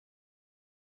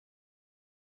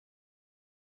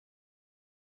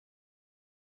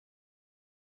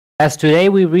As today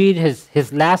we read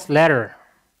his last letter,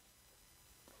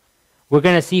 we're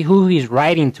going to see who he's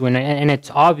writing to, and it's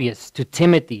obvious, to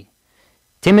Timothy.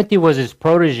 Timothy was his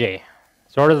protege,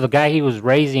 sort of the guy he was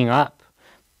raising up.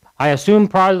 I assume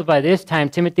probably by this time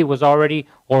Timothy was already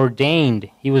ordained.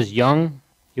 He was young.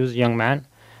 He was a young man.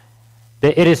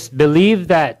 It is believed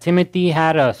that Timothy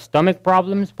had stomach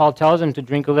problems. Paul tells him to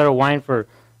drink a little wine for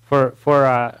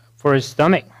his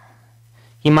stomach.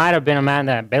 He might have been a man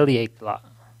that belly ached a lot.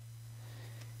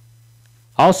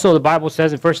 Also, the Bible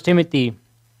says in 2 Timothy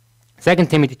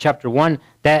chapter 1,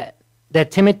 that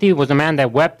Timothy was a man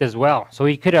that wept as well. So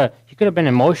he could have been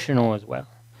emotional as well.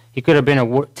 He could have been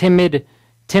a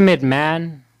timid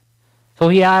man. So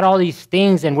he had all these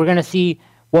things, and we're going to see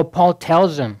what Paul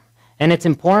tells him. And it's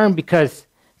important because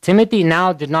Timothy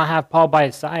now did not have Paul by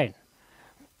his side.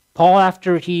 Paul,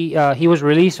 after he was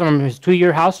released from his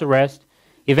 2-year house arrest,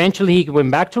 eventually he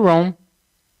went back to Rome,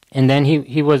 and then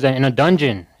he was in a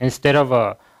dungeon instead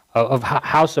of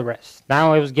house arrest.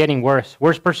 Now it was getting worse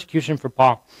persecution for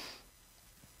Paul.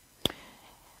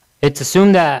 It's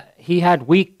assumed that he had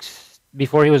weeks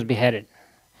before he was beheaded.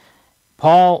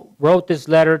 Paul wrote this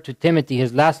letter to Timothy,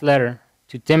 his last letter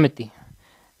to Timothy.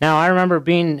 Now, I remember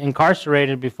being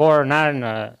incarcerated before, not in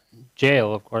a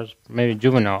jail, of course, maybe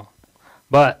juvenile,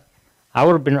 but I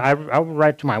would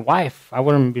write to my wife. I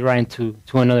wouldn't be writing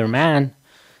to another man.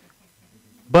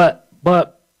 But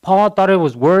Paul thought it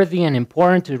was worthy and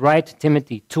important to write to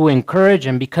Timothy to encourage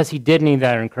him, because he did need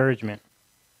that encouragement.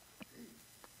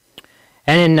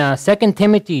 And in 2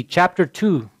 Timothy chapter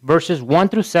 2, verses 1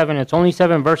 through 7, it's only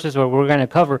 7 verses what we're going to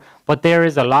cover, but there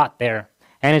is a lot there.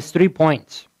 And it's 3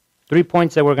 points. 3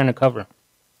 points that we're going to cover.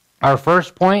 Our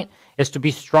first point is to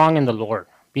be strong in the Lord.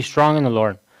 Be strong in the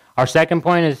Lord. Our second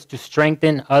point is to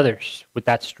strengthen others with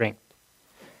that strength.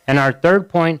 And our third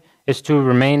point is to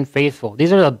remain faithful.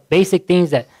 These are the basic things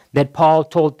that Paul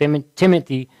told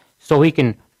Timothy so he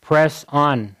can press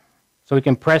on. So he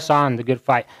can press on the good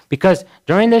fight. Because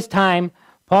during this time,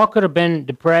 Paul could have been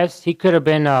depressed. He could have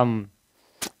been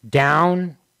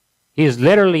down. He was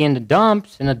literally in the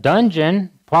dumps, in a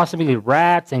dungeon, possibly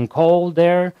rats and cold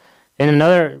there. In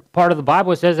another part of the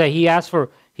Bible, it says that he asked for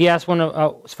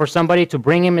somebody to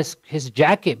bring him his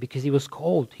jacket because he was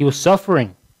cold. He was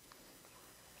suffering.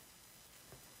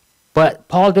 But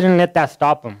Paul didn't let that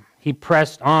stop him. He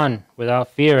pressed on without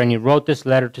fear, and he wrote this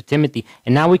letter to Timothy.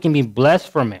 And now we can be blessed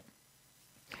from it.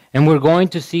 And we're going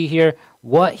to see here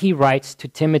what he writes to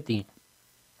Timothy.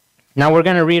 Now we're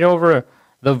going to read over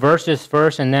the verses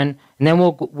first, and then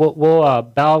we'll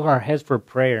bow our heads for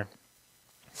prayer.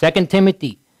 2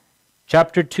 Timothy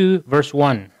chapter 2, verse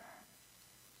 1.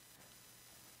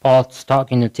 Paul's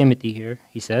talking to Timothy here.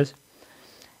 He says,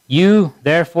 "You,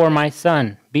 therefore, my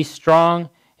son, be strong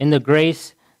in the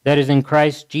grace that is in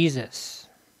Christ Jesus."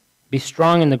 Be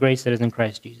strong in the grace that is in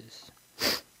Christ Jesus.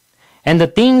 "And the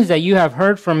things that you have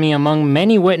heard from me among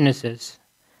many witnesses,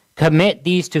 commit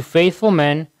these to faithful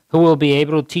men who will be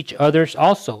able to teach others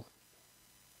also."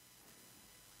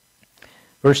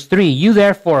 Verse 3, "You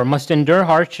therefore must endure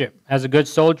hardship as a good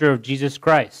soldier of Jesus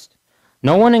Christ.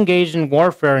 No one engaged in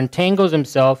warfare entangles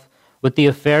himself with the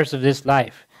affairs of this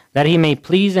life, that he may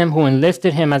please him who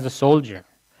enlisted him as a soldier.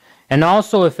 And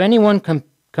also, if anyone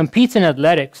competes in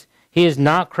athletics, he is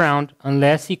not crowned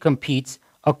unless he competes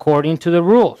according to the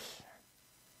rules.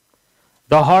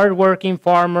 The hard-working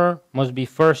farmer must be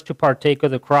first to partake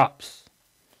of the crops."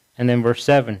 And then verse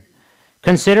 7,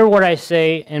 "Consider what I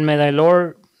say, and may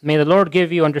the Lord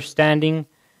give you understanding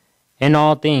in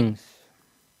all things."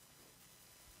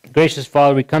 Gracious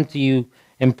Father, we come to you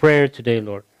in prayer today,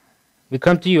 Lord. We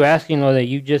come to you asking, Lord, that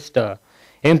you just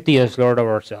empty us, Lord, of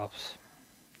ourselves.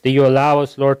 That you allow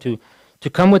us, Lord, to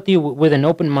come with you with an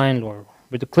open mind, Lord,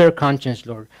 with a clear conscience,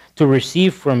 Lord, to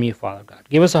receive from you, Father God.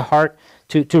 Give us a heart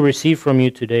to receive from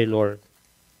you today, Lord.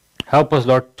 Help us,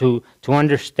 Lord, to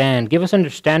understand. Give us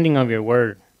understanding of your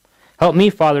word. Help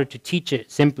me, Father, to teach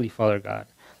it simply, Father God.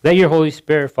 Let your Holy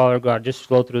Spirit, Father God, just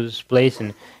flow through this place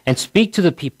and speak to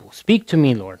the people. Speak to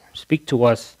me, Lord. Speak to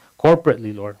us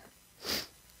corporately, Lord.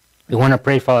 We want to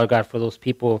pray, Father God, for those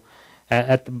people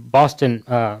at the Boston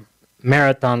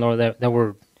Marathon, Lord, that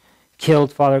were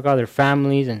killed, Father God, their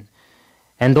families,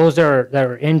 and those that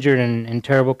are injured in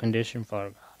terrible condition, Father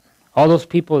God. All those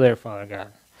people there, Father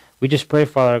God. We just pray,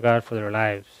 Father God, for their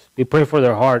lives. We pray for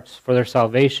their hearts, for their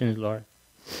salvations, Lord.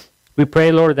 We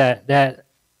pray, Lord, that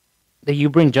you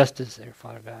bring justice there,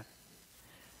 Father God.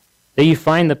 That you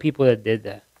find the people that did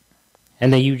that.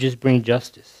 And that you just bring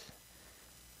justice.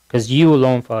 Because you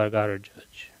alone, Father God, are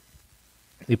judge.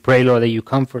 We pray, Lord, that you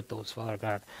comfort those, Father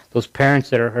God. Those parents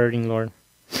that are hurting, Lord.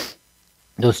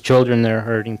 Those children that are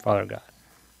hurting, Father God.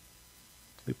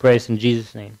 We pray this in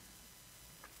Jesus' name.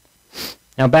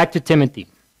 Now back to Timothy.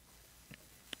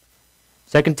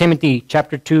 2 Timothy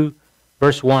chapter 2,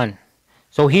 verse 1.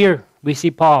 So here we see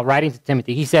Paul writing to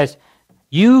Timothy. He says,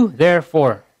 "You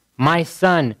therefore, my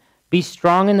son, be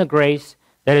strong in the grace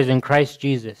that is in Christ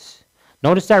Jesus."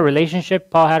 Notice that relationship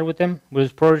Paul had with him, with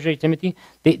his protege Timothy.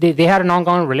 They had an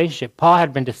ongoing relationship. Paul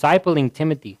had been discipling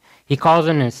Timothy. He calls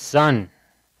him his son.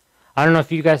 I don't know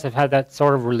if you guys have had that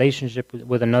sort of relationship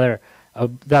with another,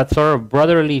 that sort of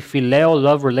brotherly filial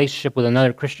love relationship with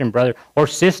another Christian brother or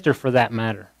sister for that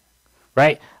matter,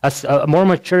 right? A more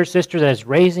mature sister that is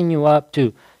raising you up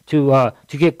to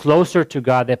get closer to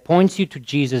God, that points you to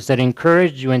Jesus, that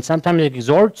encourages you, and sometimes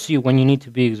exhorts you when you need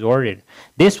to be exhorted.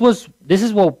 This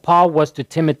is what Paul was to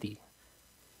Timothy.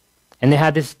 And they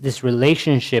had this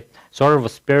relationship, sort of a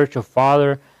spiritual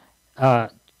father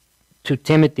to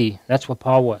Timothy. That's what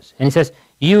Paul was. And he says,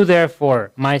 "You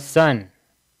therefore, my son."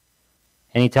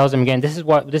 And he tells him again, this is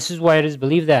why it is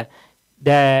believed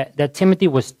that Timothy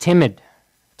was timid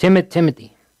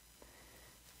Timothy.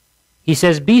 He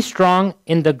says, "Be strong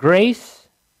in the grace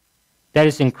that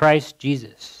is in Christ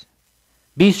Jesus."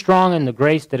 Be strong in the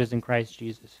grace that is in Christ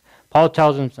Jesus. Paul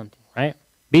tells him something, right?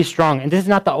 Be strong. And this is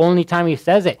not the only time he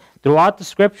says it. Throughout the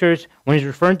scriptures, when he's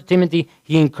referring to Timothy,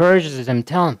 he encourages him,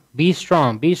 tell him, be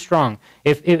strong, be strong.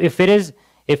 If it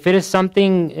is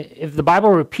something, if the Bible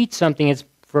repeats something, it's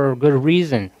for a good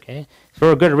reason, okay?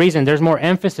 For a good reason. There's more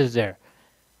emphasis there.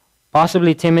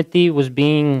 Possibly Timothy was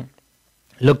being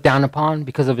looked down upon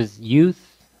because of his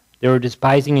youth. They were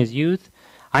despising his youth.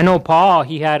 I know Paul,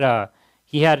 he had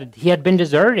been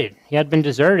deserted. He had been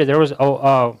deserted. There was,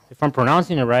 if I'm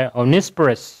pronouncing it right,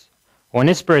 Onesiphorus.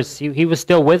 He was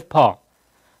still with Paul.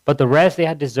 But the rest, they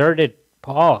had deserted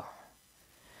Paul.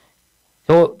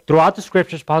 So throughout the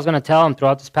scriptures, Paul's going to tell him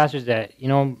throughout this passage that,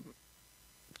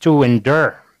 to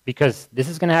endure. Because this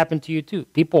is going to happen to you too.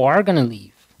 People are going to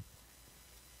leave.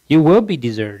 You will be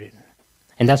deserted.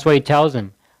 And that's why he tells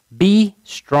him, be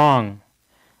strong.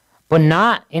 But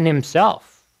not in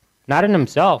himself. Not in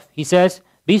himself. He says,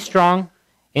 be strong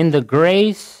in the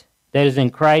grace that is in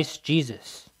Christ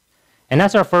Jesus. And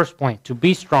that's our first point, to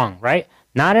be strong, right?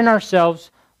 Not in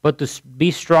ourselves, but to be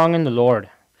strong in the Lord.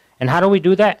 And how do we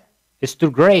do that? It's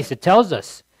through grace. It tells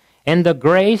us, in the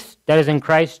grace that is in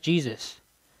Christ Jesus.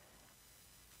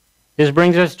 This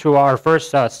brings us to our first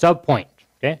sub-point,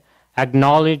 okay?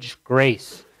 Acknowledge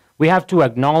grace. We have to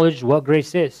acknowledge what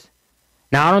grace is.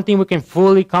 Now, I don't think we can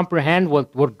fully comprehend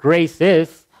what grace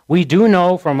is. We do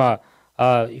know from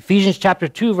Ephesians chapter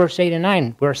 2, verse 8 and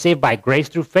 9, we're saved by grace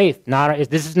through faith.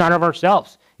 This is not of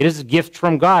ourselves. It is a gift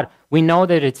from God. We know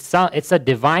that it's a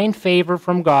divine favor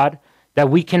from God that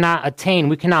we cannot attain.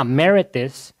 We cannot merit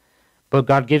this, but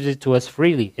God gives it to us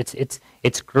freely.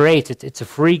 It's grace. It's a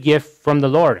free gift from the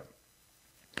Lord.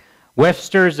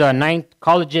 Webster's Ninth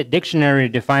Collegiate Dictionary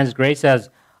defines grace as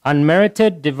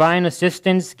unmerited divine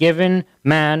assistance given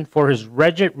man for his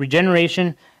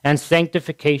regeneration and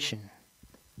sanctification.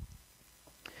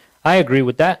 I agree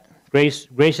with that. Grace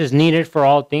is needed for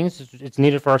all things. It's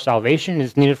needed for our salvation.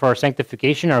 It's needed for our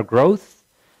sanctification, our growth.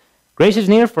 Grace is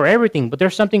needed for everything, but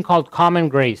there's something called common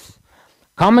grace.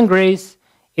 Common grace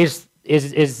is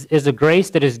a grace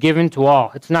that is given to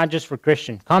all. It's not just for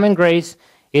Christians. Common grace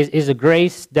is a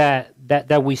grace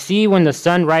that we see when the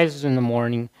sun rises in the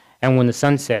morning and when the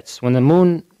sun sets, when the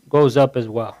moon goes up as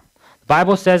well. The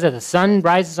Bible says that the sun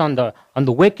rises on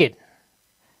the wicked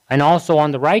and also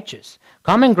on the righteous.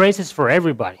 Common grace is for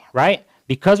everybody, right?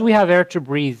 Because we have air to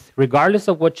breathe, regardless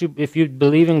of if you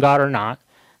believe in God or not,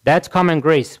 that's common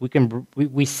grace.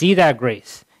 We see that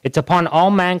grace. It's upon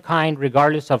all mankind,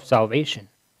 regardless of salvation.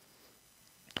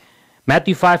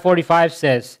 Matthew 5:45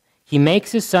 says, "He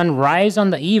makes his sun rise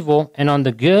on the evil and on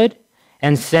the good,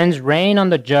 and sends rain on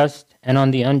the just and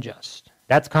on the unjust."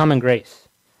 That's common grace.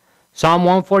 Psalm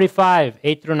 145,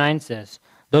 8 through 9 says,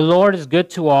 "The Lord is good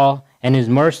to all, and his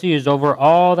mercy is over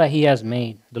all that he has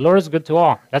made." The Lord is good to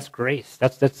all. That's grace.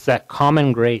 That's that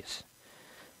common grace.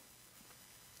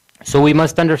 So we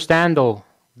must understand, though,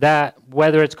 that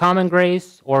whether it's common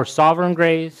grace or sovereign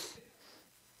grace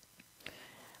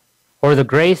or the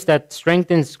grace that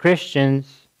strengthens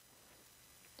Christians,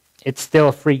 it's still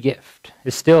a free gift.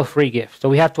 It's still a free gift. So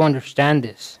we have to understand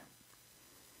this.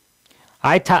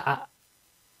 I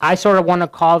sort of want to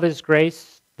call this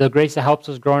grace, the grace that helps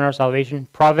us grow in our salvation,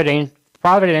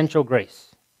 providential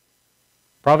grace.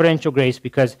 Providential grace,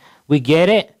 because we get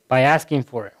it by asking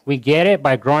for it. We get it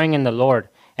by growing in the Lord.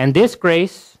 And this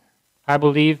grace, I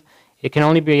believe, it can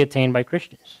only be attained by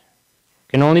Christians.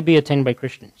 It can only be attained by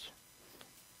Christians.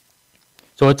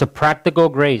 So it's a practical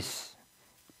grace,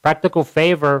 practical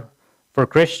favor for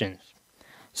Christians.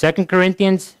 2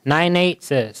 Corinthians 9:8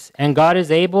 says, "And God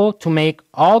is able to make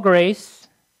all grace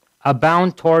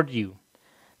abound toward you,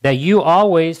 that you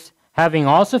always, having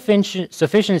all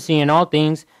sufficiency in all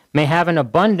things, may have an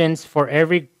abundance for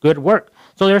every good work."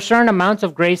 So there are certain amounts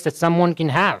of grace that someone can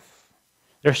have.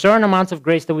 There are certain amounts of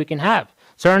grace that we can have.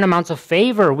 Certain amounts of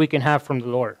favor we can have from the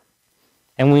Lord.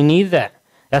 And we need that.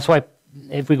 That's why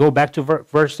if we go back to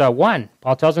verse 1,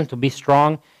 Paul tells them to be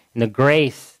strong in the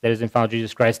grace that is in found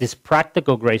Jesus Christ. This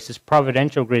practical grace, this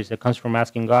providential grace that comes from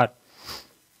asking God.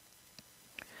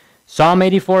 Psalm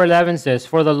 84:11 says,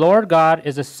 "For the Lord God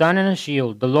is a sun and a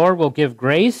shield. The Lord will give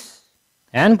grace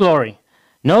and glory.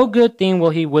 No good thing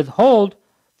will he withhold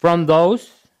from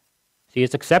those," see,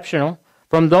 it's exceptional,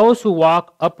 "from those who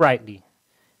walk uprightly."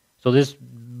 So this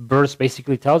verse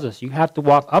basically tells us you have to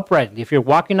walk uprightly. If you're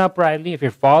walking uprightly, if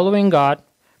you're following God,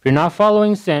 if you're not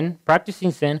following sin,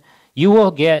 practicing sin, you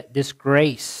will get this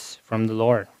grace from the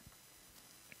Lord.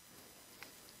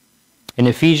 In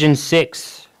Ephesians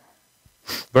 6,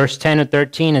 verse 10 to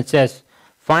 13, it says,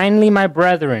 "Finally, my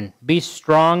brethren, be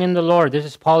strong in the Lord." This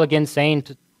is Paul again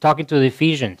talking to the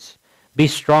Ephesians. "Be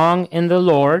strong in the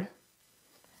Lord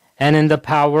and in the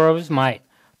power of his might.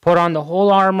 Put on the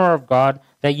whole armor of God,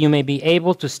 that you may be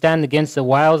able to stand against the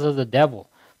wiles of the devil.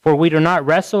 For we do not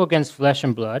wrestle against flesh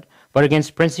and blood, but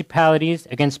against principalities,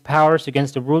 against powers,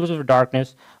 against the rulers of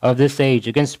darkness of this age,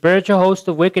 against spiritual hosts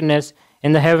of wickedness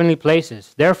in the heavenly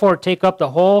places. Therefore take up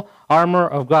the whole armor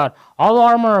of God." All the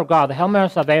armor of God, the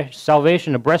helmet of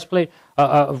salvation, the breastplate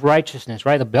of righteousness,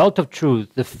 right? The belt of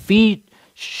truth, the feet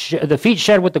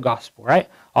shed with the gospel, right?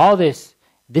 All this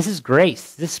is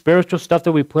grace. This spiritual stuff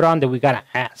that we put on that we got to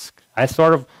ask. I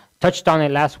sort of touched on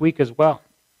it last week as well.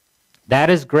 That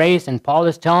is grace, and Paul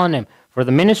is telling them, for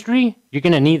the ministry, you're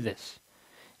going to need this.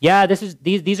 Yeah,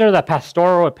 these are the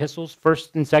pastoral epistles,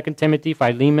 1st and 2nd Timothy,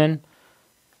 Philemon.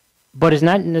 But it's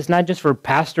not just for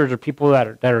pastors or people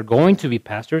that are going to be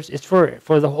pastors. It's for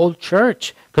the whole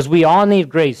church, because we all need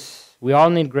grace. We all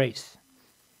need grace.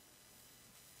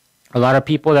 A lot of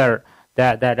people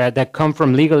that come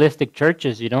from legalistic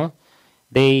churches,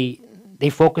 they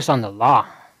focus on the law.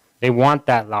 They want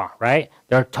that law, right?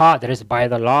 They're taught that it's by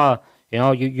the law.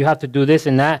 You have to do this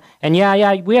and that. And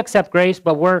yeah, we accept grace,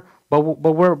 but we're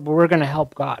going to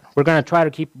help God. We're going to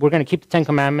keep the 10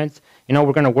 Commandments.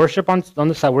 We're going to worship on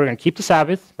the side. We're going to keep the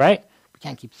Sabbath, right? We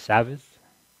can't keep the Sabbath.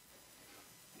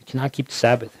 We cannot keep the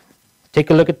Sabbath. Take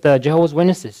a look at the Jehovah's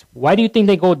Witnesses. Why do you think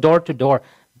they go door to door?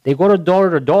 They go door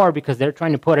to door because they're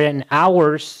trying to put in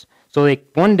hours so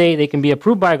one day they can be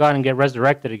approved by God and get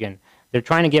resurrected again. They're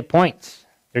trying to get points.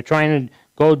 They're trying to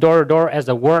go door to door as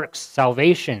a works,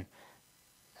 salvation.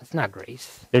 That's not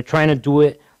grace. They're trying to do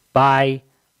it by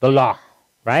the law,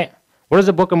 right? What does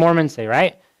the Book of Mormon say,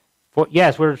 right?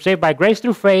 Yes, we're saved by grace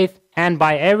through faith and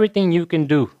by everything you can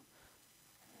do.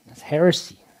 That's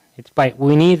heresy.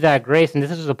 We need that grace, and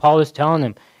this is what Paul is telling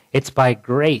them. It's by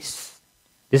grace.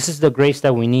 This is the grace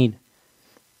that we need.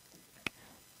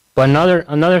 But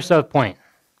another sub-point.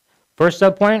 First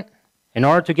sub-point, in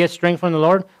order to get strength from the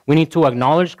Lord, we need to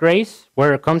acknowledge grace,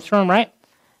 where it comes from, right?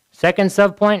 Second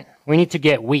sub-point, we need to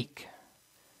get weak.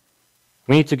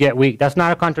 We need to get weak. That's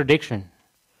not a contradiction.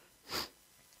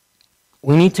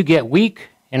 We need to get weak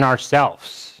in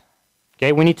ourselves.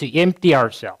 Okay, we need to empty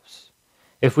ourselves.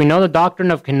 If we know the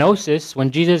doctrine of kenosis,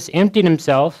 when Jesus emptied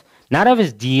himself, not of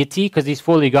his deity, because he's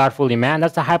fully God, fully man,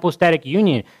 that's a hypostatic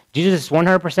union. Jesus is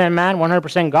 100% man,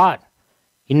 100% God.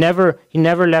 He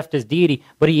never left his deity,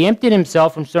 but he emptied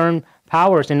himself from certain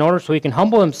powers in order so he can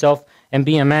humble himself and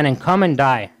be a man and come and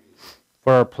die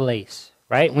for our place,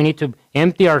 right? We need to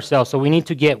empty ourselves, so we need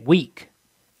to get weak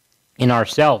in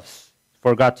ourselves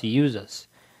for God to use us.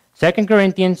 2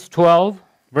 Corinthians 12,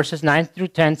 verses 9 through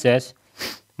 10 says,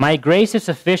 "My grace is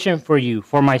sufficient for you,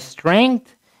 for my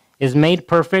strength is made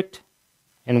perfect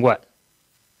in" what?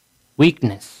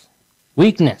 Weakness.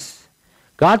 Weakness.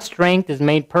 God's strength is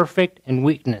made perfect in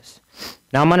weakness.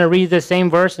 Now I'm going to read the same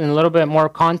verse in a little bit more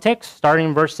context, starting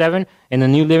in verse 7 in the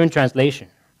New Living Translation.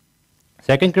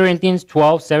 2 Corinthians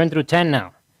 12, 7 through 10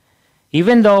 now.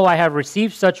 "Even though I have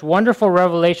received such wonderful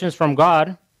revelations from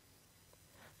God,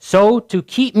 so to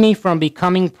keep me from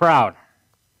becoming proud."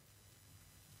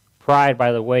 Pride,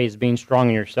 by the way, is being strong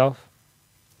in yourself.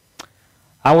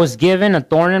 "I was given a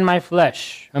thorn in my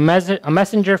flesh, a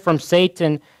messenger from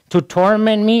Satan to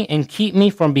torment me and keep me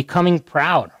from becoming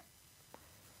proud.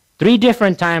 3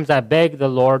 different times I begged the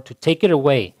Lord to take it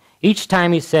away. Each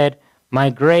time he said, 'My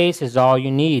grace is all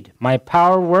you need. My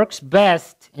power works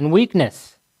best in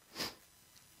weakness.'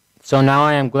 So now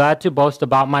I am glad to boast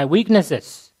about my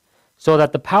weaknesses, so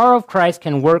that the power of Christ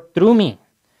can work through me.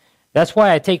 That's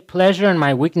why I take pleasure in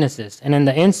my weaknesses and in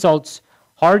the insults,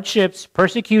 hardships,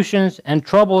 persecutions, and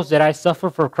troubles that I suffer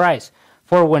for Christ.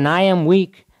 For when I am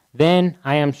weak, then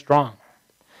I am strong.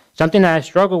 Something that I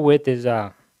struggle with is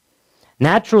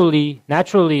naturally,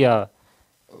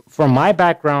 from my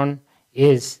background,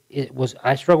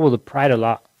 I struggle with pride a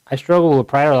lot. I struggle with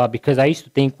pride a lot because I used to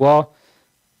think, well,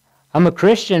 I'm a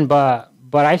Christian, but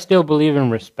I still believe in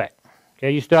respect.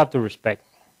 Okay, you still have to respect me.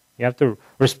 You have to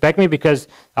respect me because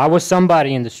I was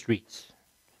somebody in the streets.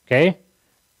 Okay,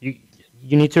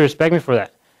 you need to respect me for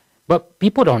that. But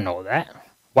people don't know that.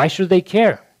 Why should they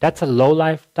care? That's a low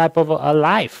life type of a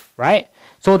life, right?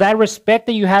 So that respect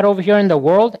that you had over here in the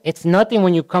world, it's nothing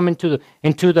when you come into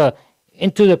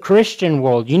the Christian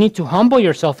world. You need to humble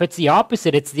yourself. It's the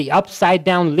opposite. It's the upside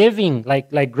down living,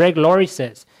 like Greg Laurie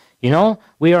says. You know,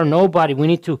 we are nobody. We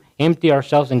need to empty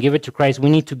ourselves and give it to Christ. We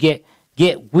need to get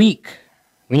weak.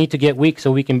 We need to get weak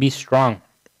so we can be strong.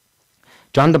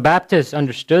 John the Baptist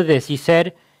understood this. He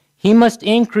said, "He must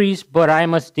increase, but I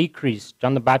must decrease."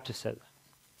 John the Baptist said that.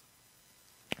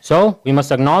 So we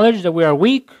must acknowledge that we are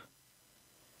weak,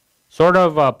 sort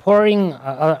of pouring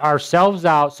ourselves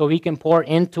out so He can pour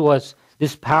into us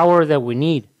this power that we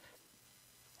need.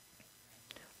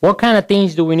 What kind of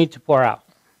things do we need to pour out?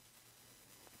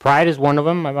 Pride is one of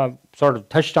them. I've sort of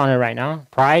touched on it right now.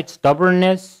 Pride,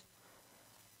 stubbornness,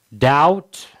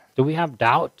 doubt. Do we have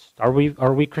doubt? Are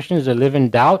we Christians that live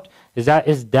in doubt?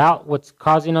 Is doubt what's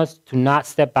causing us to not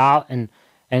step out and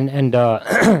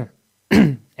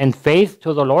and faith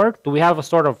to the Lord? Do we have a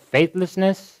sort of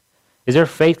faithlessness? Is there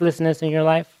faithlessness in your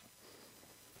life?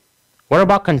 What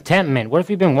about contentment? What if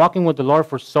you've been walking with the Lord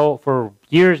for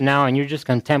years now and you're just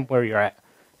content where you're at?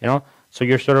 You know, so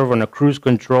you're sort of on a cruise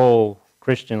control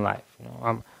Christian life. You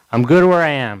know, I'm good where I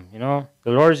am. You know,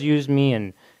 the Lord's used me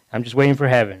and I'm just waiting for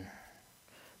heaven.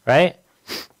 Right?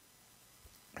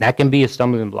 That can be a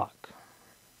stumbling block.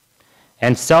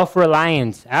 And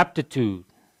self-reliance, aptitude,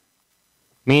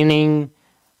 meaning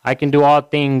I can do all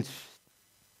things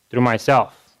through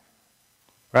myself.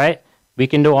 Right? We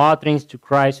can do all things to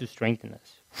Christ who strengthens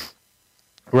us.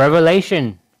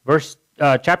 Revelation,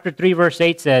 chapter 3, verse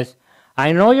 8 says,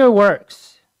 "I know your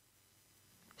works.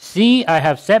 See, I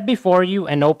have set before you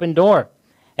an open door,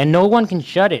 and no one can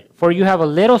shut it. For you have a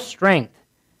little strength,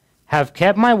 have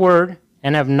kept my word,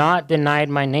 and have not denied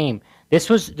my name." This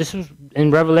was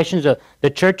in Revelations, the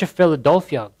church of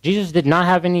Philadelphia. Jesus did not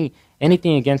have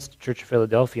anything against the church of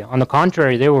Philadelphia. On the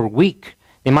contrary, they were weak.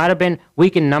 They might have been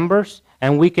weak in numbers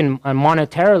and weak in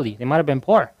monetarily. They might have been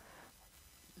poor.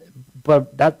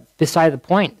 But that's beside the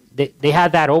point. They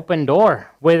had that open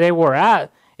door where they were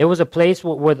at. It was a place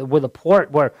with a port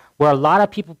where a lot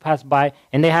of people passed by,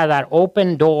 and they had that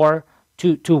open door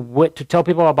to tell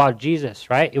people about Jesus,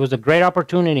 right? It was a great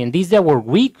opportunity. And these that were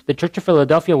weak, the Church of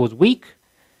Philadelphia was weak,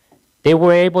 they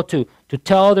were able to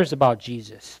tell others about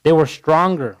Jesus. They were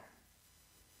stronger,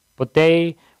 but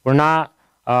they were not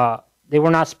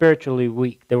spiritually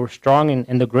weak. They were strong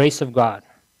in the grace of God.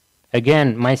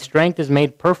 Again, my strength is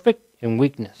made perfect in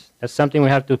weakness. That's something we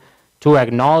have to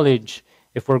acknowledge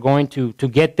if we're going to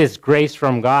get this grace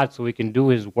from God so we can do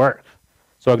His work.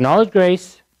 So acknowledge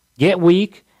grace, get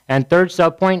weak, and third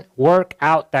subpoint, work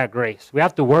out that grace. We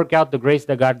have to work out the grace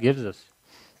that God gives us.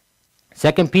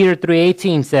 2 Peter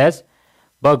 3:18 says,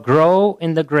 "But grow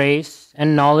in the grace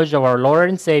and knowledge of our Lord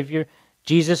and Savior,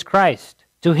 Jesus Christ.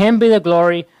 To Him be the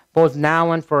glory both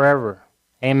now and forever.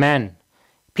 Amen."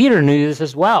 Peter knew this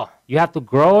as well. You have to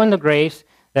grow in the grace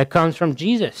that comes from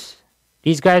Jesus.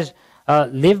 These guys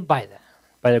live by that,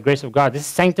 by the grace of God. This is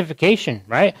sanctification,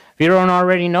 right? If you don't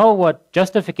already know what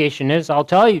justification is, I'll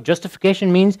tell you.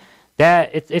 Justification means that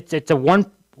it's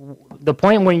the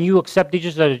point when you accept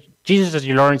Jesus as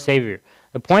your Lord and Savior.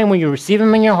 The point when you receive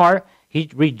Him in your heart, He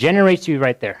regenerates you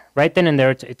right there. Right then and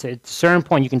there, it's a certain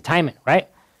point. You can time it, right?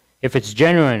 If it's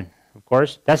genuine, of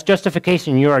course. That's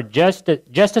justification. You are just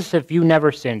as if you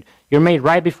never sinned. You're made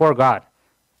right before God.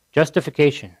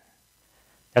 Justification.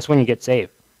 That's when you get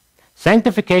saved.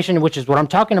 Sanctification, which is what I'm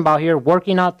talking about here,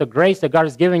 working out the grace that God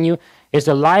has given you, is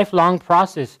a lifelong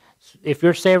process. If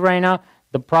you're saved right now,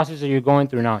 the process that you're going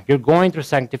through now, you're going through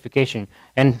sanctification.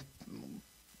 And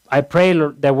I pray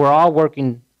that we're all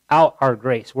working out our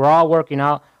grace. We're all working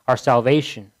out our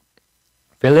salvation.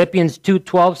 Philippians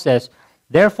 2:12 says,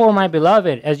 "Therefore, my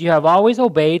beloved, as you have always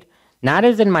obeyed, not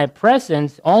as in my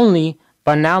presence only,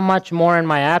 but now much more in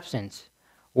my absence,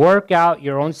 work out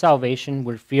your own salvation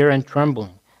with fear and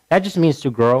trembling." That just means to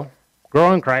grow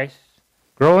in Christ,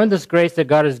 grow in this grace that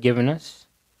God has given us.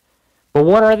 But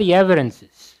what are the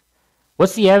evidences?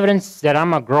 What's the evidence that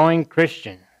I'm a growing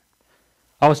Christian?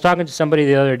 I was talking to somebody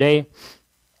the other day,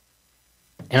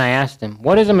 And I asked him,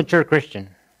 what is a mature Christian?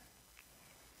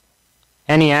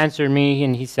 And he answered me,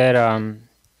 and he said,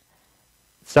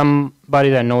 somebody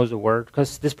that knows the word,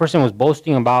 because this person was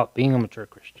boasting about being a mature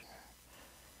Christian.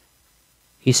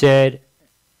 He said,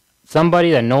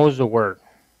 somebody that knows the word.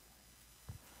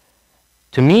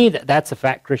 To me, that's a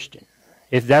fat Christian.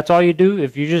 If that's all you do,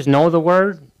 if you just know the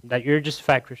word, that you're just a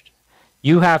fat Christian.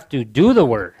 You have to do the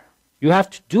word. You have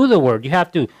to do the word. You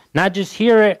have to not just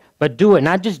hear it, but do it.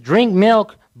 Not just drink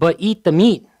milk, but eat the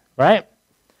meat, right?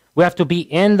 We have to be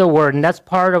in the word, and that's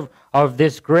part of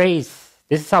this grace.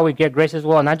 This is how we get grace as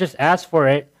well. Not just ask for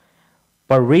it,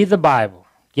 but read the Bible.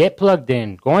 Get plugged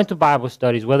in. Go into Bible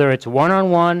studies, whether it's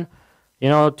one-on-one,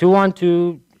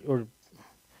 2-on-2,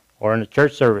 or in a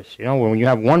church service, when you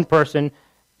have one person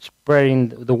spreading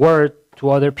the word to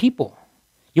other people.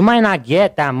 You might not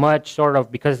get that much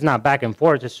because it's not back and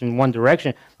forth, just in one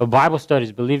direction. But Bible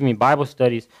studies, believe me, Bible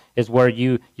studies is where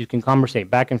you can conversate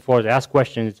back and forth, ask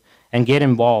questions, and get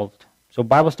involved. So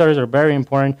Bible studies are very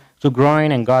important to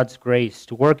growing in God's grace,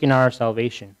 to working our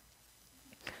salvation.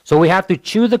 So we have to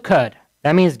chew the cud.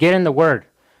 That means get in the word.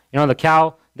 The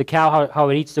cow how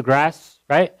it eats the grass,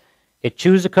 right? It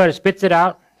chews the cud, it spits it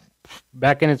out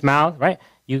back in its mouth, right?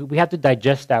 We have to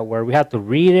digest that word. We have to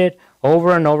read it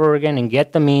over and over again and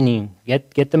get the meaning.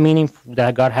 Get the meaning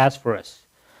that God has for us.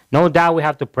 No doubt we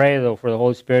have to pray, though, for the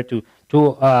Holy Spirit to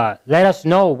let us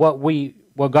know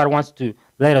what God wants to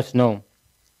let us know.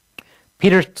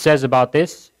 Peter says about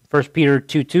this, 1 Peter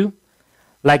 2:2,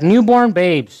 like newborn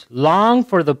babes, long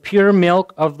for the pure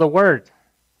milk of the word,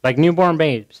 like newborn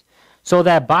babes, so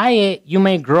that by it you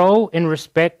may grow in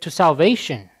respect to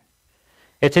salvation.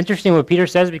 It's interesting what Peter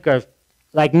says because,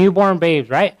 like newborn babes,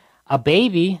 right? A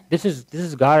baby, this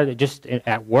is God just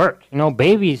at work.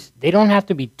 Babies, they don't have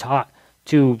to be taught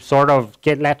to sort of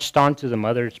get latched onto the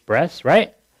mother's breast,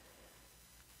 right?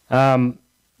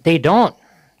 They don't.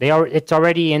 It's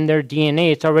already in their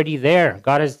DNA. It's already there.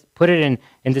 God has put it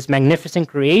in this magnificent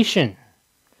creation,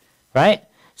 right?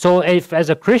 So if as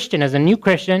a Christian, as a new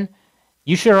Christian,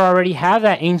 you should already have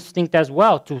that instinct as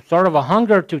well, to sort of a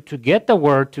hunger to get the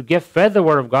word, to get fed the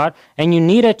word of God, and you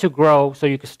need it to grow so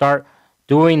you can start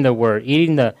doing the word,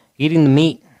 eating the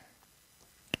meat.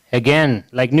 Again,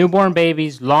 like newborn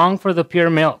babies, long for the pure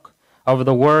milk of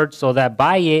the word, so that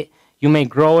by it you may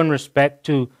grow in respect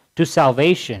to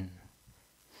salvation.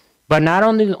 But not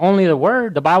only the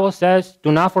word, the Bible says,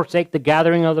 do not forsake the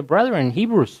gathering of the brethren.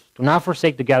 Hebrews, do not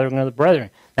forsake the gathering of the brethren.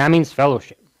 That means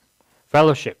fellowship.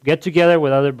 Fellowship. Get together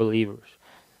with other believers.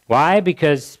 Why?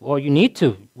 Because, you need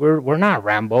to. We're not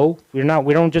Rambo. We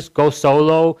don't just go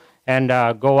solo and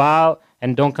go out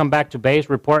and don't come back to base,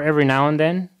 report every now and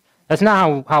then. That's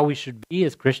not how we should be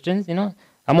as Christians,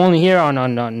 I'm only here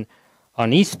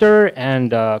on Easter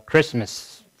and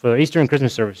Christmas, for Easter and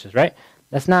Christmas services, right?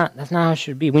 That's not how it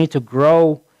should be. We need to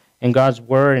grow in God's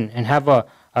word and have a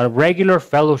regular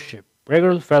fellowship,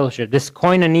 this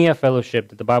koinonia fellowship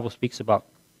that the Bible speaks about.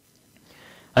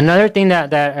 Another thing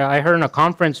that I heard in a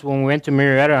conference when we went to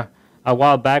Marietta a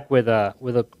while back with a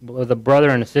brother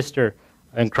and a sister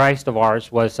in Christ of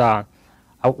ours was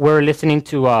we were listening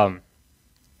to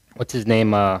what's his name,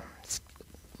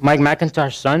 Mike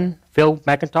McIntosh's son, Phil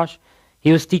McIntosh.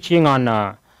 He was teaching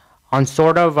on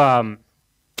sort of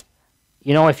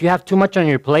if you have too much on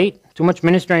your plate, too much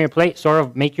ministry on your plate, sort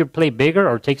of make your plate bigger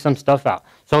or take some stuff out.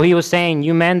 So he was saying,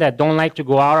 you men that don't like to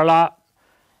go out a lot,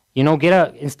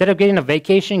 instead of getting a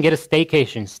vacation, get a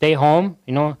staycation. Stay home,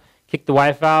 kick the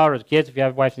wife out or the kids if you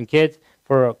have wives and kids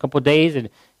for a couple of days and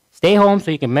stay home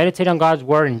so you can meditate on God's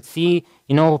word and see,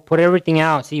 put everything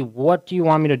out. See, what do you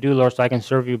want me to do, Lord, so I can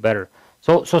serve you better?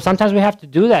 So sometimes we have to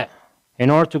do that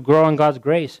in order to grow in God's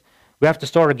grace. We have to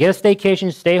sort of get a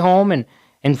staycation, stay home,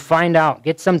 and find out.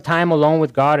 Get some time alone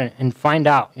with God and find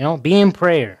out. Be in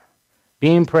prayer.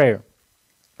 Be in prayer.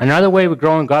 Another way we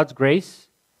grow in God's grace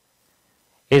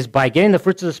is by getting the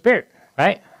fruits of the Spirit,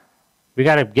 right? We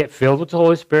got to get filled with the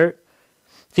Holy Spirit.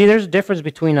 See, there's a difference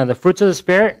between the fruits of the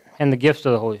Spirit and the gifts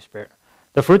of the Holy Spirit.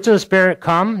 The fruits of the Spirit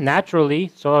come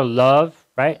naturally, sort of love,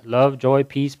 right? Love, joy,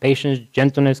 peace, patience,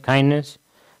 gentleness, kindness,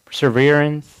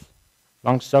 perseverance,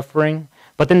 long-suffering.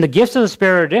 But then the gifts of the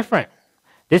Spirit are different.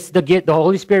 The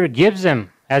Holy Spirit gives them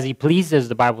as He pleases,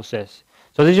 the Bible says.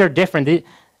 So these are different.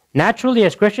 Naturally,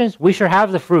 as Christians, we should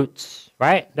have the fruits,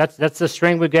 right? That's the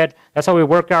strength we get. That's how we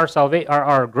work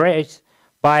our grace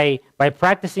by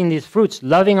practicing these fruits,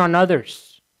 loving on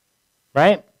others,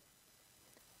 right?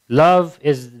 Love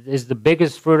is the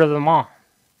biggest fruit of them all.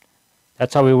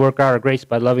 That's how we work our grace,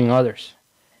 by loving others.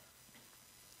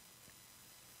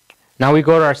 Now we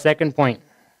go to our second point.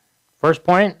 First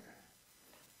point,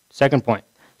 second point.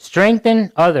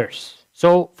 Strengthen others.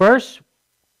 So first,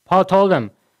 Paul told them,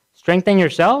 strengthen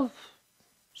yourself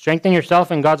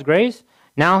in God's grace.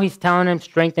 Now he's telling them,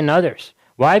 strengthen others.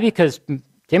 Why? Because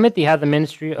Timothy had the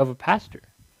ministry of a pastor.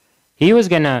 He was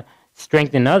going to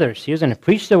strengthen others. He was going to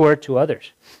preach the word to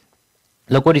others.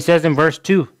 Look what he says in verse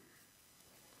 2.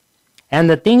 And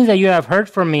the things that you have heard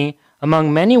from me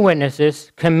among many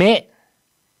witnesses, commit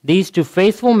these to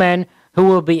faithful men who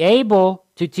will be able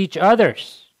to teach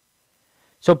others.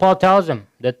 So Paul tells them,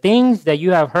 the things that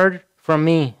you have heard from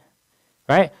me,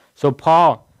 right? So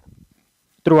Paul,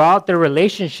 throughout their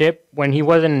relationship, when he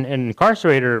wasn't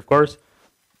incarcerated, of course,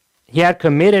 he had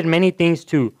committed many things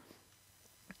to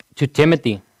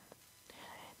Timothy.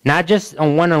 Not just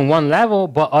on one-on-one level,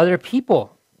 but other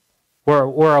people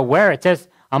were aware. It says,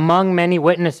 among many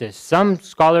witnesses. Some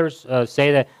scholars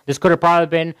say that this could have probably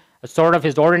been a sort of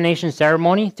his ordination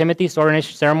ceremony, Timothy's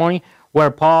ordination ceremony, where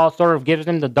Paul sort of gives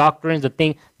them the doctrines,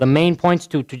 the main points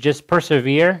to just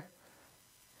persevere.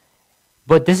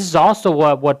 But this is also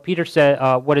what Peter said,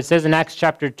 what it says in Acts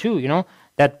chapter 2,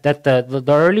 that the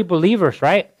early believers,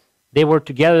 right? They were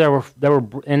together, they were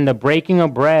in the breaking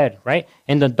of bread, right?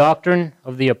 In the doctrine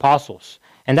of the apostles.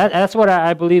 And that's what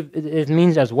I believe it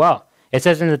means as well. It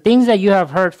says, and the things that you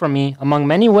have heard from me among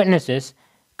many witnesses,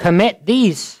 commit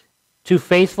these to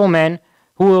faithful men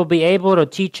who will be able to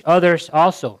teach others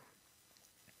also.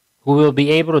 Who will be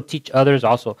able to teach others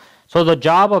also. So the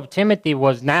job of Timothy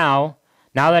was now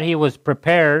that he was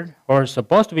prepared, or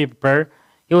supposed to be prepared,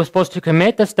 he was supposed to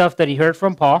commit the stuff that he heard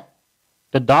from Paul,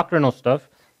 the doctrinal stuff,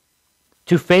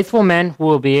 to faithful men who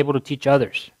will be able to teach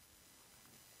others.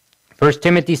 1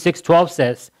 Timothy 6:12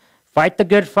 says, fight the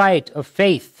good fight of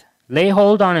faith. Lay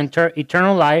hold on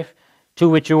eternal life, to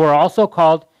which you were also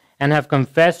called, and have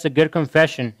confessed a good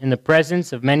confession in the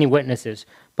presence of many witnesses.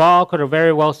 Paul could have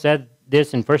very well said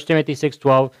this in 1 Timothy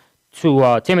 6:12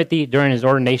 to Timothy during his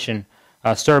ordination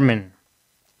sermon.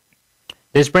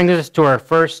 This brings us to our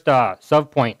first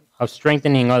subpoint of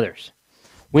strengthening others.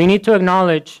 We need to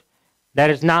acknowledge that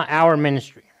it's not our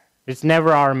ministry. It's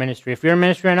never our ministry. If you're in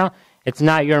ministry right now, it's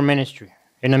not your ministry.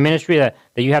 In a ministry that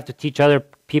you have to teach other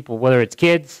people, whether it's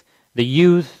kids, the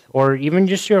youth, or even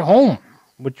just your home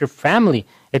with your family,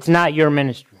 it's not your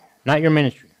ministry. Not your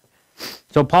ministry.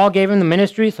 So Paul gave him the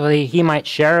ministry so that he might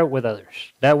share it with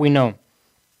others. That we know.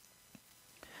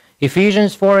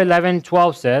 Ephesians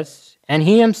 4:11-12 says, and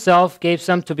he himself gave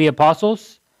some to be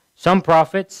apostles, some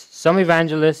prophets, some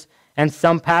evangelists, and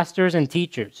some pastors and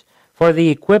teachers, for the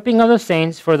equipping of the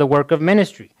saints for the work of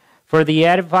ministry, for the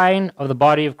edifying of the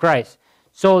body of Christ.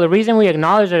 So the reason we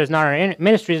acknowledge that it's not our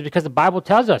ministry is because the Bible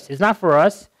tells us it's not for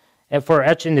us, and for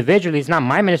each individually. It's not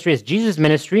my ministry, it's Jesus'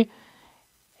 ministry,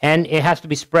 and it has to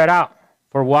be spread out.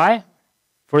 For why?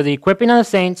 For the equipping of the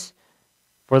saints,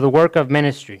 for the work of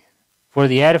ministry, for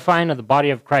the edifying of the body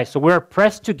of Christ. So we're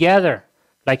pressed together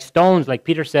like stones, like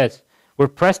Peter says. We're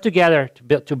pressed together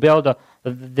to build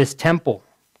this temple,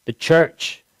 the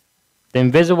church, the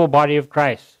invisible body of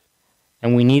Christ,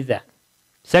 and we need that.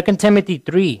 2 Timothy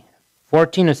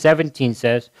 3:14-17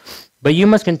 says, but you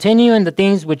must continue in the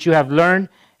things which you have learned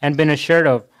and been assured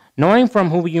of, knowing from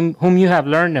whom you have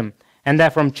learned them, and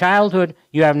that from childhood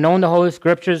you have known the Holy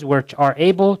Scriptures, which are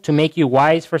able to make you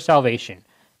wise for salvation,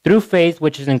 through faith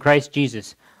which is in Christ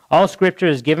Jesus. All Scripture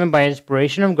is given by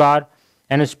inspiration of God,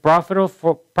 and is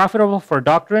profitable for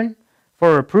doctrine,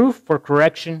 for reproof, for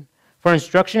correction, for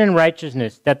instruction in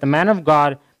righteousness, that the man of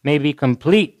God may be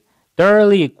complete,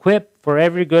 thoroughly equipped for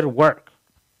every good work.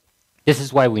 This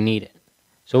is why we need it,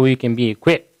 so we can be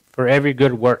equipped for every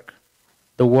good work.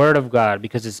 The Word of God,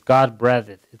 because it's God breathed,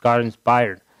 it's God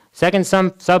inspired. Second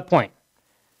subpoint.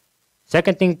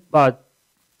 Second thing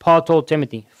Paul told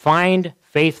Timothy, find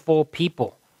faithful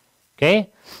people. Okay?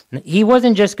 He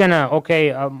wasn't just gonna,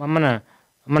 I'm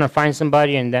gonna find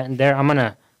somebody and there I'm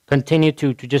gonna continue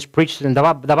to just preach to them.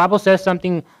 The Bible says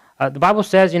something. The Bible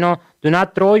says, do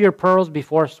not throw your pearls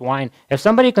before swine. If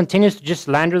somebody continues to just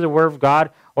slander the Word of God,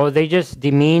 or they just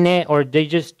demean it, or they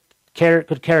just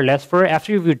could care less for it,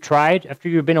 after you've tried, after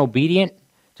you've been obedient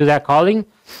to that calling,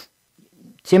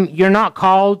 Tim, you're not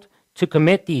called to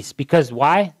commit these. Because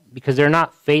why? Because they're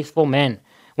not faithful men.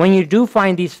 When you do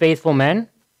find these faithful men,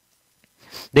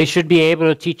 they should be able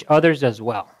to teach others as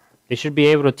well. They should be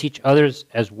able to teach others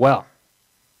as well.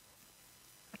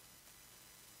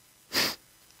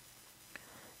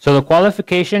 So the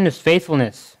qualification is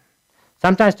faithfulness.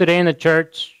 Sometimes today in the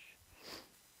church,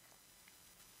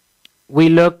 we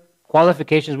look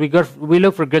qualifications. We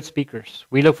look for good speakers.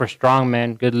 We look for strong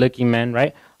men, good-looking men,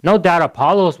 right? No doubt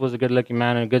Apollos was a good-looking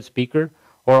man and a good speaker,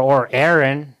 or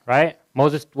Aaron, right?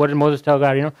 Moses. What did Moses tell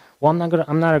God? Well,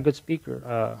 I'm not a good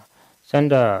speaker.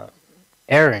 Send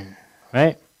Aaron,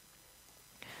 right?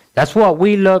 That's what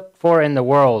we look for in the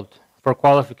world, for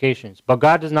qualifications. But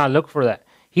God does not look for that.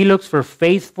 He looks for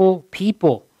faithful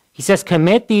people. He says,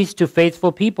 commit these to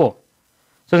faithful people.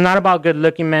 So it's not about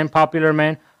good-looking men, popular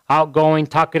men, outgoing,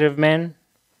 talkative men,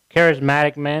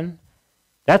 charismatic men.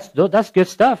 That's good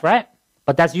stuff, right?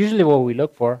 But that's usually what we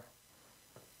look for.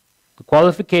 The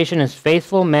qualification is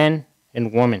faithful men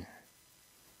and women.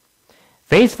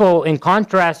 Faithful in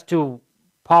contrast to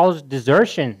Paul's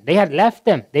desertion. They had left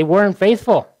them. They weren't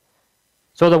faithful.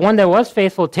 So the one that was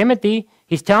faithful, Timothy,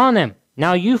 he's telling them,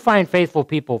 now you find faithful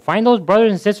people. Find those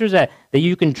brothers and sisters that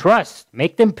you can trust.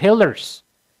 Make them pillars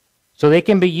so they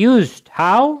can be used.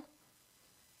 How?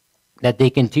 That they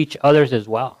can teach others as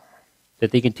well.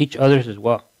 That they can teach others as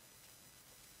well.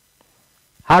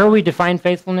 How do we define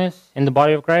faithfulness in the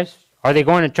body of Christ? Are they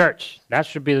going to church? That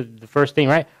should be the first thing,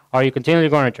 right? Are you continually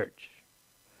going to church?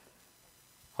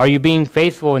 Are you being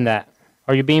faithful in that?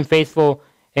 Are you being faithful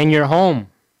in your home?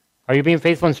 Are you being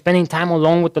faithful in spending time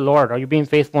alone with the Lord? Are you being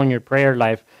faithful in your prayer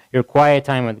life, your quiet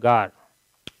time with God?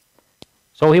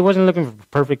 So he wasn't looking for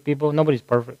perfect people. Nobody's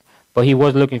perfect. But he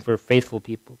was looking for faithful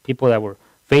people, people that were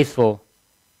faithful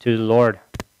to the Lord.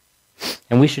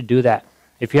 And we should do that.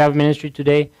 If you have ministry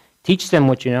today, teach them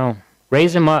what you know.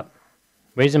 Raise them up.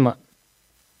 Raise them up.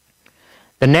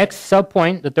 The next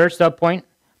subpoint, the third subpoint,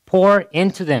 pour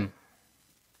into them.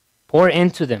 Pour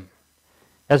into them.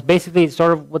 That's basically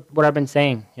sort of what I've been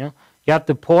saying. You have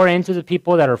to pour into the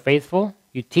people that are faithful.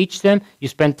 You teach them. You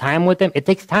spend time with them. It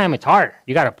takes time. It's hard.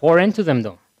 You got to pour into them,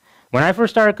 though. When I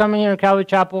first started coming here to Calvary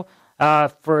Chapel,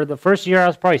 for the first year, I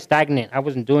was probably stagnant. I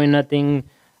wasn't doing nothing.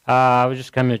 I was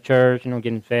just coming to church,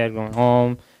 getting fed, going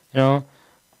home,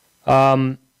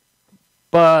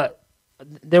 But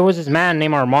there was this man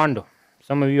named Armando.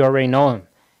 Some of you already know him.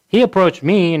 He approached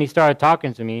me, and he started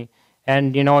talking to me.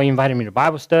 And, he invited me to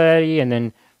Bible study, and then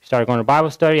we started going to Bible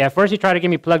study. At first, he tried to get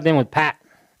me plugged in with Pat's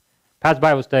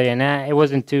Bible study, and it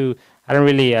wasn't I didn't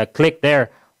really click there.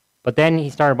 But then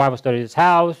he started Bible study at his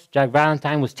house. Jack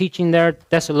Valentine was teaching there,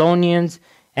 Thessalonians.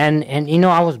 And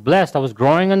I was blessed. I was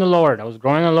growing in the Lord.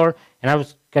 And I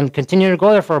was continuing to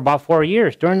go there for about 4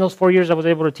 years. During those 4 years, I was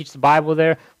able to teach the Bible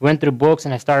there. Went through books,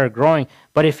 and I started growing.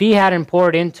 But if he hadn't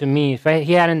poured into me, if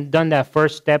he hadn't done that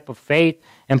first step of faith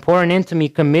and pouring into me,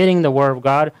 committing the Word of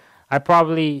God, I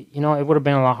probably, it would have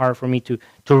been a lot harder for me to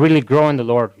really grow in the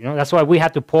Lord. That's why we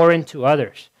have to pour into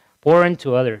others. Pour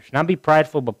into others. Not be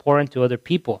prideful, but pour into other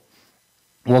people.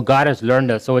 Well, God has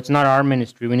learned us, so it's not our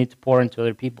ministry. We need to pour into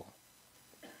other people.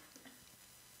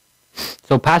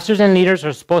 So pastors and leaders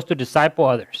are supposed to disciple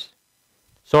others.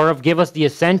 Sort of give us the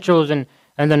essentials and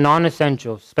the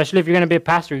non-essentials. Especially if you're going to be a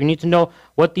pastor, you need to know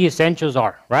what the essentials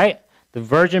are, right? The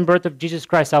virgin birth of Jesus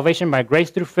Christ, salvation by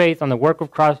grace through faith on the work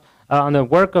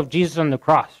of Jesus on the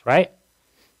cross, right?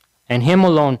 And Him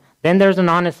alone. Then there's the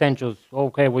non-essentials.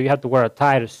 Okay, well, you have to wear a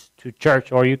tie to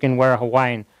church, or you can wear a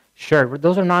Hawaiian shirt.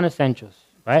 Those are non-essentials,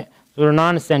 right? Those are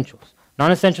non-essentials.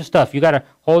 Non-essential stuff. You got to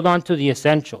hold on to the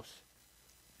essentials.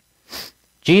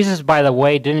 Jesus, by the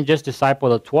way, didn't just disciple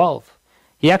the 12.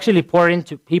 He actually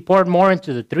poured more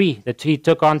into the 3 that he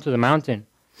took onto the mountain.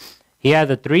 He had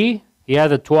the 3, he had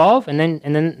the 12, and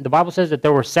then the Bible says that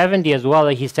there were 70 as well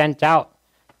that he sent out.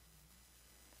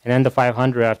 And then the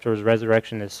 500 after his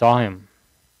resurrection that saw him.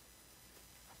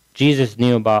 Jesus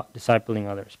knew about discipling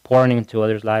others, pouring into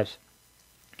others' lives.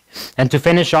 And to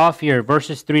finish off here,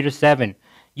 verses 3-7.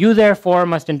 You therefore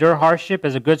must endure hardship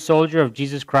as a good soldier of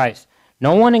Jesus Christ.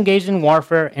 No one engaged in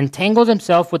warfare entangles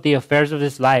himself with the affairs of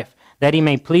this life, that he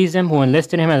may please him who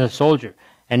enlisted him as a soldier.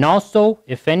 And also,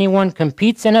 if anyone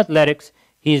competes in athletics,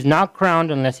 he is not crowned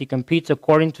unless he competes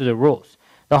according to the rules.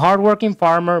 The hardworking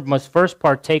farmer must first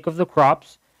partake of the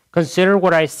crops. Consider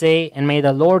what I say, and may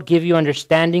the Lord give you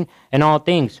understanding in all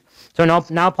things. So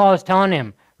now Paul is telling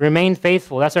him, remain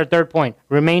faithful. That's our third point.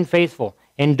 Remain faithful.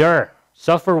 Endure.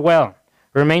 Suffer well.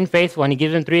 Remain faithful. And he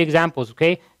gives him 3 examples,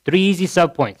 okay? 3 easy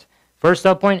subpoints. First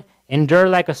subpoint, endure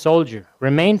like a soldier.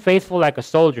 Remain faithful like a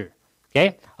soldier.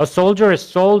 Okay? A soldier is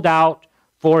sold out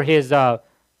for his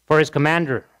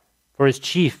commander, for his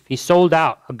chief. He's sold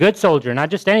out. A good soldier, not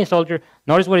just any soldier.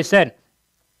 Notice what he said.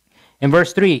 In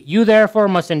verse 3, you therefore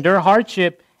must endure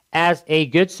hardship as a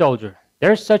good soldier.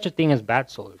 There's such a thing as bad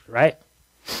soldiers, right?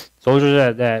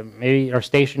 Soldiers that maybe are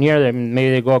stationed here, that maybe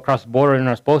they go across the border and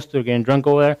are supposed to get drunk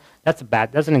over there. That's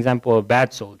an example of a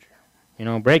bad soldier.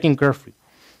 Breaking curfew.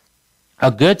 A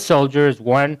good soldier is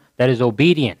one that is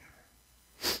obedient.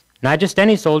 Not just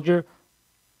any soldier,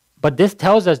 but this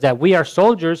tells us that we are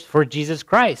soldiers for Jesus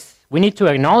Christ. We need to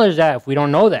acknowledge that if we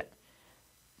don't know that.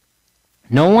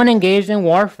 No one engaged in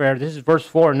warfare, this is verse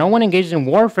 4, no one engaged in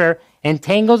warfare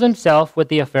entangles himself with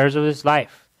the affairs of this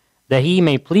life, that he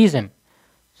may please him.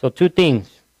 So two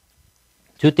things.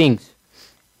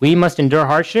 We must endure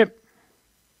hardship.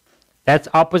 That's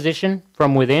opposition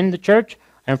from within the church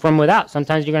and from without.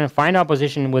 Sometimes you're going to find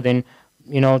opposition within,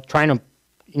 trying to,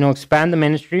 expand the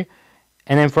ministry.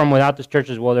 And then from without this church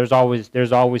as well, there's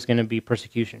always going to be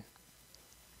persecution.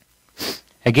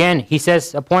 Again, he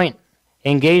says a point,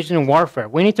 engaged in warfare.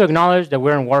 We need to acknowledge that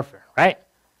we're in warfare, right?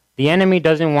 The enemy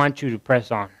doesn't want you to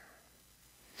press on.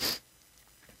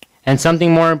 And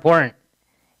something more important,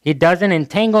 he doesn't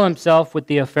entangle himself with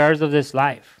the affairs of this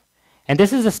life. And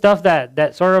this is the stuff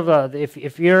that sort of,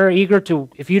 if you're eager to,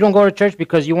 if you don't go to church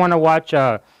because you want to watch,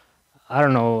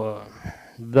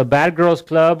 the Bad Girls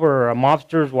Club or a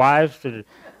Mobster's Wives, or,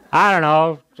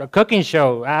 a cooking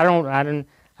show. I don't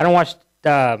watch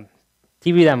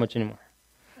TV that much anymore.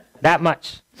 That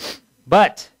much.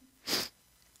 But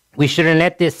we shouldn't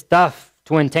let this stuff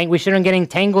we shouldn't get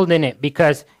entangled in it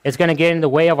because it's going to get in the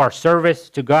way of our service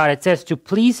to God. It says to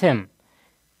please Him,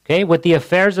 okay, with the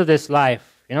affairs of this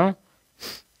life,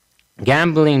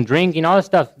 gambling, drinking, all this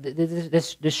stuff.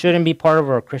 This shouldn't be part of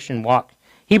our Christian walk.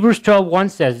 Hebrews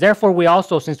 12:1 says, therefore we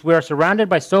also, since we are surrounded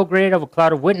by so great of a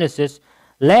cloud of witnesses,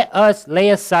 let us lay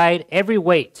aside every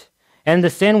weight and the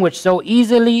sin which so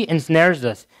easily ensnares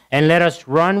us, and let us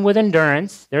run with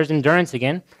endurance, there's endurance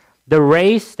again, the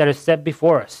race that is set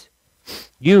before us.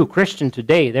 You, Christian,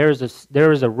 today, there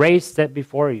is a race set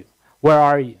before you. Where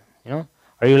are you?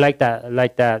 Are you like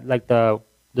the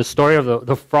story of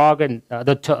the frog and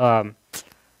what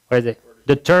is it?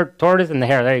 The tortoise and the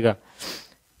hare. There you go.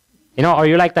 Are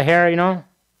you like the hare?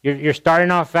 You're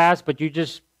starting off fast, but you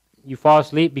fall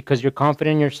asleep because you're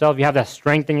confident in yourself. You have that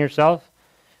strength in yourself.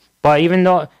 But even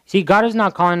though, see, God is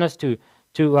not calling us to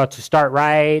start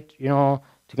right, to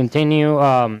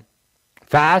continue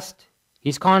fast.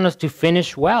 He's calling us to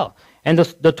finish well. And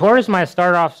the tortoise might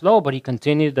start off slow, but he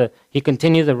continued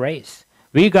the race.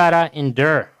 We gotta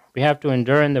endure. We have to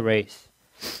endure in the race.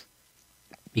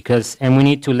 And we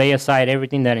need to lay aside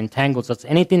everything that entangles us,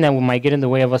 anything that might get in the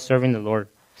way of us serving the Lord,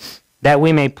 that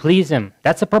we may please Him.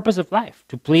 That's the purpose of life,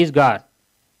 to please God.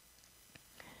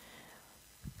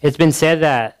 It's been said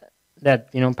that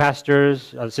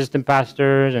pastors, assistant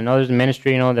pastors, and others in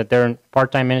ministry, that they're in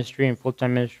part-time ministry and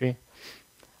full-time ministry.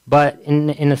 But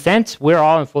in a sense, we're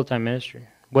all in full-time ministry.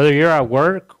 Whether you're at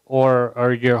work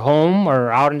or you're home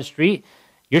or out in the street,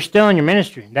 you're still in your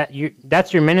ministry.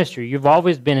 That's your ministry. You've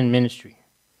always been in ministry.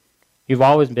 You've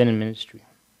always been in ministry.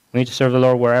 We need to serve the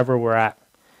Lord wherever we're at.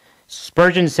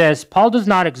 Spurgeon says, Paul does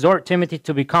not exhort Timothy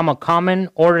to become a common,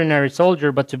 ordinary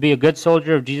soldier, but to be a good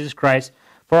soldier of Jesus Christ.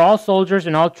 For all soldiers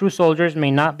and all true soldiers may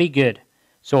not be good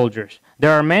soldiers.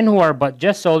 There are men who are but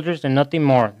just soldiers and nothing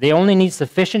more. They only need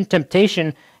sufficient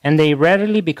temptation, and they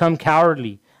readily become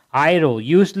cowardly, idle,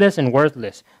 useless, and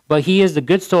worthless. But he is the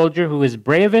good soldier who is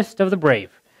bravest of the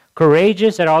brave,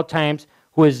 courageous at all times,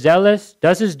 who is zealous,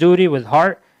 does his duty with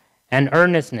heart and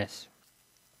earnestness.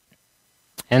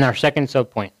 And our second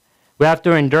subpoint, we have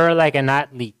to endure like an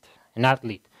athlete.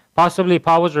 Possibly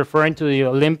Paul was referring to the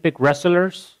Olympic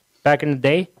wrestlers back in the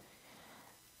day.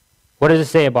 What does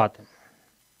it say about them?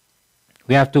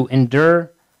 We have to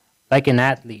endure like an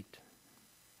athlete.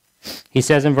 He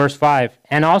says in verse 5,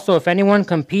 and also if anyone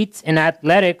competes in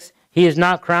athletics, he is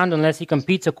not crowned unless he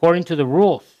competes according to the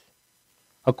rules.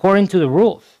 According to the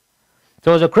rules.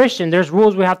 So as a Christian, there's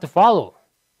rules we have to follow.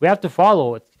 We have to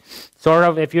follow it. Sort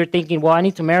of if you're thinking, well, I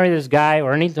need to marry this guy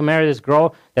or I need to marry this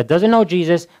girl that doesn't know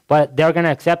Jesus, but they're going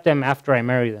to accept them after I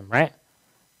marry them, right?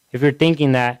 If you're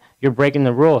thinking that, you're breaking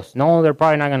the rules. No, they're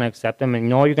probably not going to accept them, and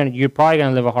you're probably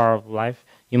going to live a horrible life.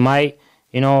 You might,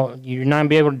 you're not going to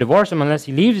be able to divorce him unless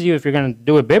he leaves you if you're going to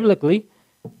do it biblically,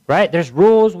 right? There's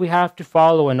rules we have to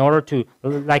follow in order to,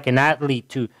 like an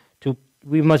athlete,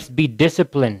 we must be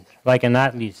disciplined like an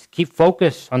athlete. Keep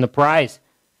focus on the prize.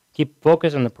 Keep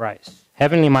focus on the prize.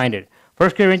 Heavenly minded.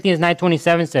 1 Corinthians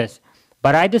 9:27 says,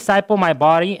 but I disciple my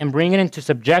body and bring it into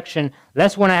subjection,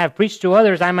 lest when I have preached to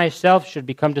others, I myself should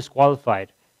become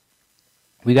disqualified.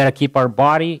 We got to keep our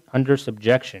body under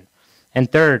subjection.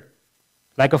 And third,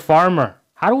 like a farmer.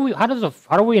 How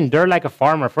do we endure like a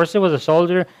farmer? First it was a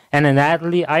soldier and an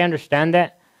athlete. I understand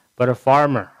that. But a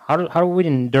farmer. How do we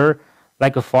endure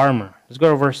like a farmer? Let's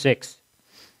go to verse 6.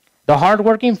 The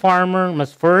hardworking farmer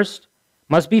must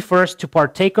be first to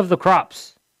partake of the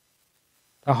crops.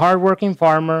 The hardworking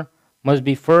farmer must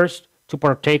be first to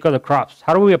partake of the crops.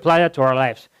 How do we apply that to our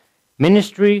lives?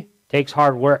 Ministry takes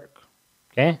hard work.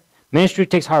 Okay? Ministry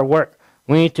takes hard work.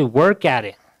 We need to work at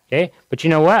it. Okay? But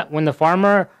you know what? When the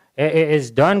farmer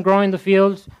is done growing the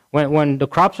fields, when the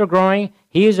crops are growing,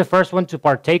 he is the first one to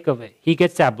partake of it. He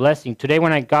gets that blessing. Today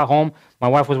when I got home, my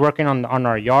wife was working on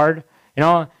our yard,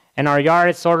 and our yard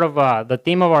is sort of, the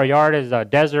theme of our yard is the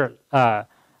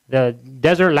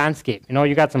desert landscape.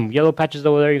 You got some yellow patches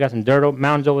over there, you got some dirt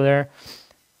mounds over there.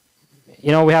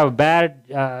 We have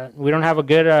we don't have a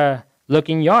good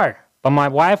looking yard. But my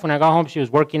wife, when I got home, she was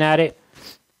working at it.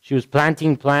 She was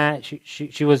planting plants.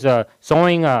 She was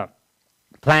sowing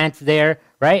plants there,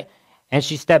 right? And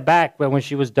she stepped back, but when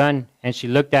she was done, and she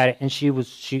looked at it, and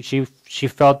she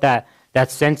felt that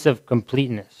sense of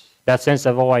completeness, that sense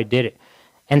of, oh, I did it.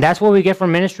 And that's what we get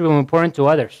from ministry when we pour into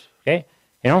others, okay?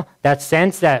 That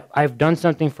sense that I've done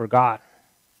something for God.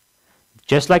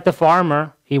 Just like the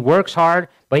farmer, he works hard,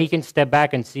 but he can step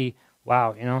back and see,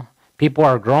 wow, people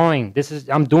are growing.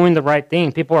 I'm doing the right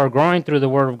thing. People are growing through the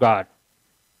Word of God.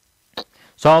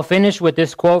 So I'll finish with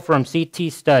this quote from C.T.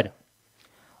 Studd.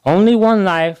 Only one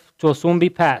life will soon be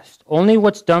passed. Only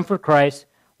what's done for Christ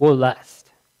will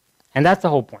last. And that's the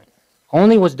whole point.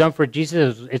 Only what's done for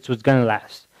Jesus is what's going to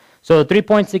last. So the 3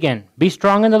 points again. Be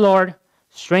strong in the Lord,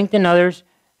 strengthen others,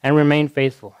 and remain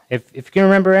faithful. If you can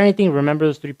remember anything, remember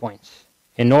those 3 points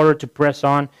in order to press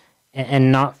on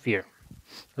and not fear.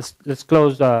 Let's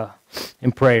close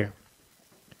in prayer.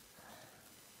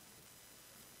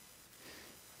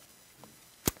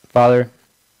 Father,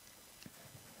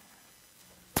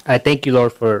 I thank you,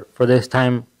 Lord, for this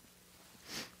time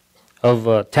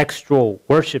of textual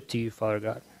worship to you, Father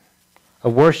God,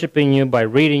 of worshiping you by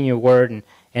reading your word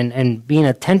and being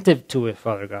attentive to it,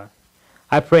 Father God.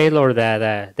 I pray, Lord,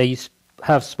 that you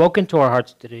have spoken to our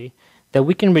hearts today, that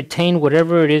we can retain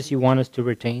whatever it is you want us to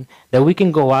retain, that we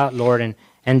can go out, Lord,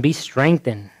 and be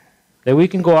strengthened, that we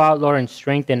can go out, Lord, and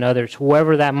strengthen others,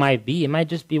 whoever that might be. It might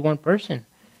just be one person.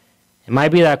 It might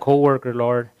be that coworker,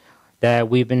 Lord, that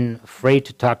we've been afraid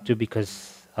to talk to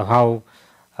because of how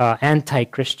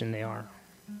anti-Christian they are.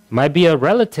 It might be a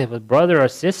relative, a brother, a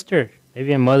sister,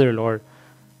 maybe a mother, Lord.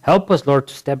 Help us, Lord,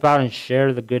 to step out and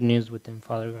share the good news with them,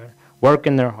 Father God. Work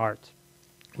in their hearts.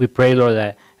 We pray, Lord,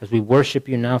 that as we worship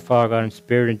you now, Father God, in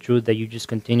spirit and truth, that you just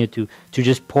continue to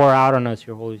just pour out on us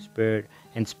your Holy Spirit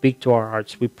and speak to our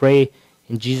hearts. We pray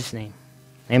in Jesus' name.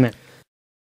 Amen.